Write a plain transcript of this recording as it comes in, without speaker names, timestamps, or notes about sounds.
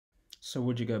So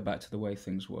would you go back to the way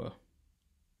things were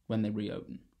when they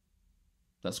reopen?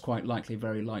 That's quite likely,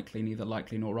 very likely, neither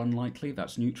likely nor unlikely.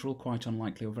 That's neutral, quite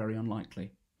unlikely or very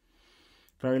unlikely.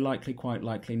 Very likely, quite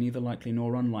likely, neither likely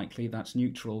nor unlikely. That's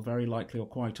neutral, very likely or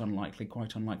quite unlikely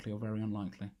or very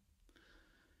unlikely.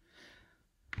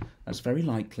 That's very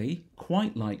likely,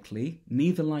 quite likely,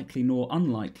 neither likely nor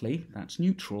unlikely. That's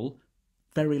neutral,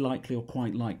 very likely or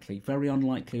quite likely, very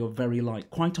unlikely or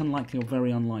quite unlikely or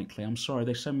very unlikely. I'm sorry,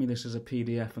 they send me this as a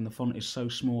PDF and the font is so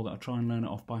small that I try and learn it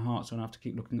off by heart, so I don't have to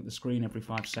keep looking at the screen every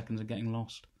 5 seconds and getting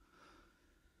lost.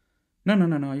 No,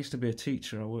 I used to be a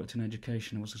teacher. I worked in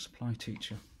education. I was a supply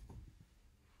teacher.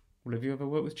 Well, have you ever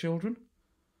worked with children?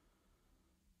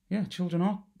 Yeah, children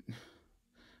are...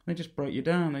 They just break you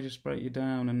down.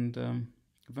 And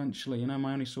eventually,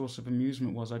 my only source of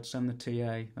amusement was I'd send the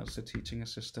TA, that's the teaching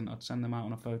assistant, I'd send them out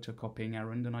on a photocopying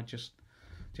errand, and I'd just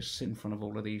sit in front of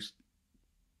all of these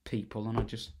people, and I'd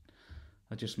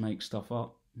just make stuff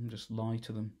up and just lie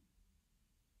to them.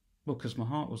 Well, because my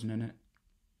heart wasn't in it.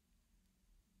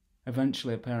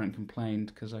 Eventually, a parent complained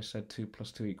because I said 2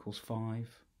 + 2 =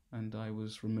 5, and I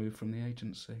was removed from the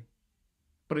agency.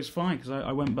 But it's fine, because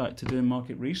I went back to doing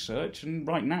market research, and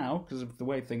right now, because of the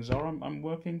way things are, I'm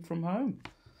working from home.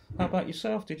 How about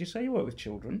yourself? Did you say you work with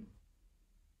children?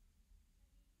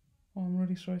 Oh, I'm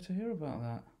really sorry to hear about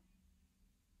that.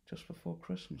 Just before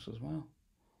Christmas as well.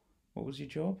 What was your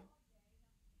job?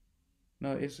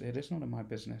 No, it is none of my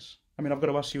business. I mean, I've got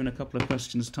to ask you in a couple of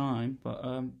questions' time, but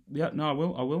yeah, no,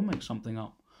 I will make something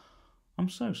up. I'm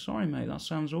so sorry, mate. That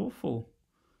sounds awful.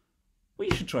 Well,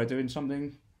 you should try doing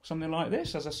something like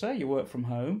this. As I say, you work from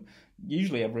home.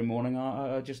 Usually every morning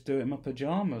I just do it in my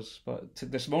pyjamas, but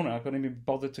this morning I couldn't even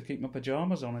bother to keep my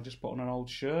pyjamas on. I just put on an old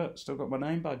shirt. Still got my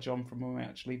name badge on from when we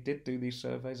actually did do these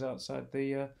surveys outside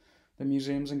the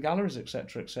museums and galleries,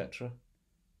 etc., etc.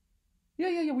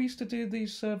 Yeah. We used to do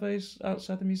these surveys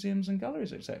outside the museums and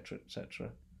galleries, etc.,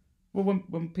 etc. Well,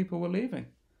 when people were leaving.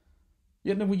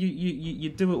 Yeah, no, well, you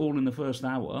do it all in the first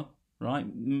hour, right?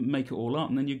 Make it all up,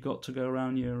 and then you've got to go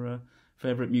around your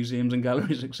favourite museums and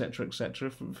galleries, etc., etc.,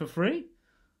 for free.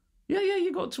 Yeah,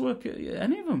 you got to work at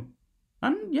any of them.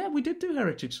 And yeah, we did do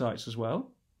heritage sites as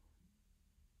well.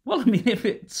 Well, I mean, if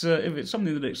it's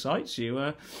something that excites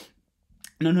you,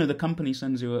 no, the company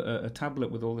sends you a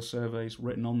tablet with all the surveys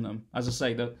written on them. As I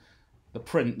say, the the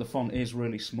font is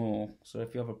really small, so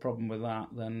if you have a problem with that,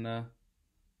 then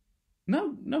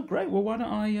no, great. Well, why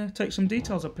don't I take some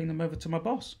details? I'll ping them over to my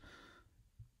boss.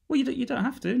 Well, you don't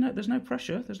have to. No, there's no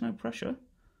pressure.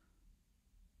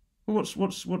 Well,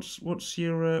 what's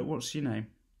your name?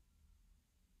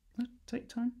 Take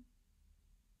time.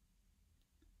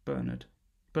 Bernard.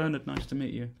 Bernard, nice to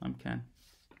meet you. I'm Ken.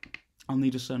 I'll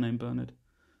need a surname, Bernard.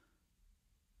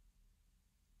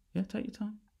 Yeah, take your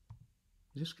time.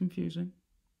 Is this confusing?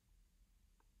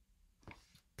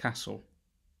 Castle.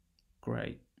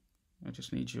 Great. I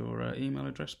just need your email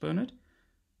address, Bernard.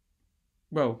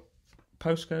 Well,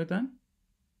 postcode then?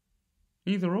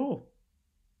 Either or.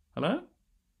 Hello?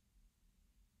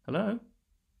 Hello?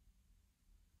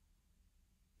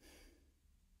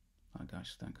 That guy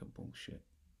stank of bullshit.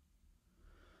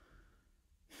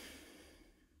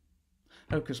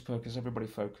 Hocus pocus, everybody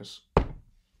focus.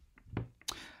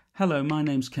 Hello, my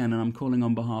name's Ken and I'm calling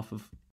on behalf of...